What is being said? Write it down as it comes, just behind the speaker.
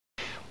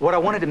What I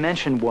wanted to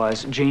mention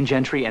was Jane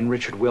Gentry and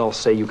Richard Will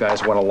say you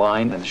guys won a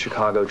line in the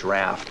Chicago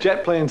draft.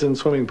 Jet planes and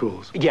swimming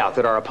pools. Yeah,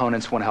 that our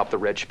opponents want to help the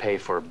rich pay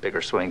for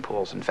bigger swimming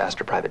pools and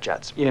faster private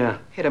jets. Yeah.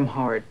 Hit them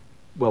hard.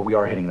 Well, we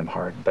are hitting them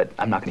hard, but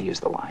I'm not going to use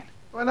the line.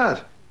 Why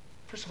not?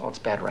 First of all, it's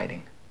bad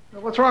writing.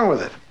 What's wrong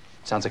with it?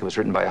 Sounds like it was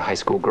written by a high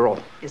school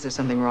girl. Is there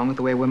something wrong with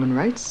the way women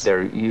writes?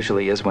 There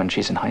usually is when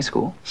she's in high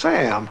school.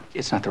 Sam.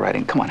 It's not the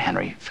writing. Come on,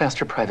 Henry.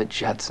 Faster private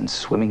jets and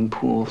swimming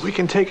pools. We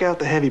can take out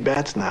the heavy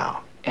bats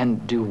now.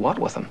 And do what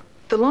with them?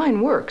 The line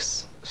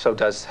works. So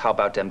does How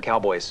About Them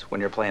Cowboys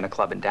when you're playing a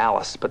club in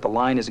Dallas. But the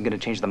line isn't going to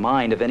change the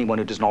mind of anyone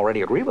who doesn't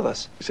already agree with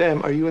us.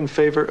 Sam, are you in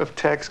favor of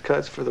tax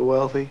cuts for the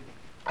wealthy?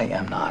 I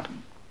am not.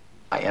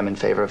 I am in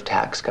favor of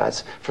tax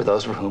cuts for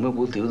those for whom it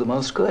will do the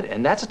most good.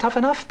 And that's a tough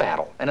enough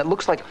battle. And it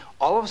looks like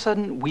all of a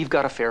sudden we've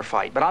got a fair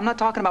fight. But I'm not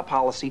talking about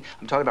policy.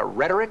 I'm talking about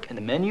rhetoric, and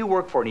the men you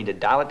work for need to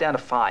dial it down to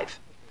 5.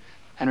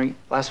 Henry,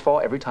 last fall,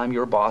 every time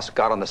your boss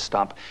got on the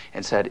stump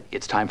and said,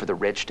 it's time for the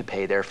rich to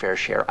pay their fair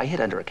share, I hid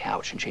under a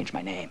couch and changed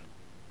my name.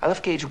 I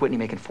left Gage Whitney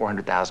making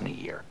 $400,000 a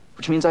year,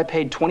 which means I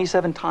paid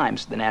 27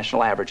 times the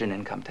national average in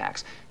income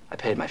tax. I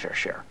paid my fair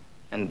share,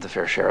 and the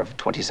fair share of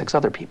 26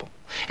 other people.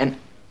 And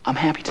I'm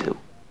happy to,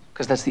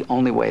 because that's the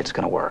only way it's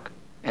going to work.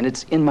 And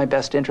it's in my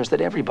best interest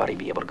that everybody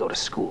be able to go to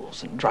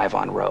schools and drive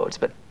on roads.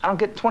 But I don't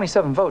get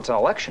 27 votes on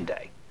election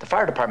day. The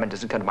fire department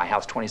doesn't come to my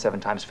house 27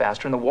 times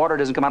faster, and the water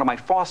doesn't come out of my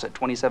faucet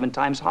 27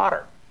 times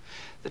hotter.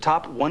 The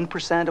top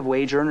 1% of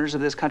wage earners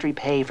of this country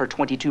pay for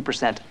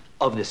 22%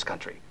 of this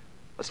country.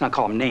 Let's not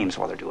call them names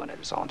while they're doing it,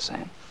 is all I'm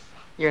saying.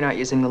 You're not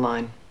using the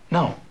line.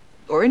 No.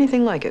 Or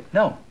anything like it.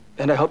 No.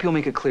 And I hope you'll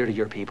make it clear to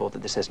your people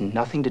that this has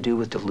nothing to do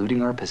with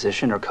diluting our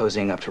position or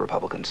cozying up to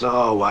Republicans.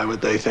 No, why would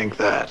they think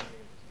that?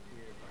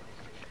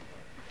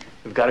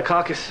 We've got a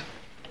caucus.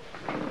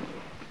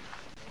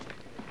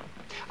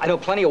 I know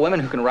plenty of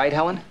women who can write,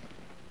 Helen.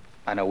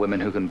 I know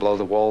women who can blow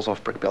the walls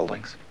off brick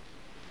buildings.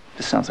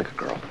 This sounds like a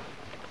girl.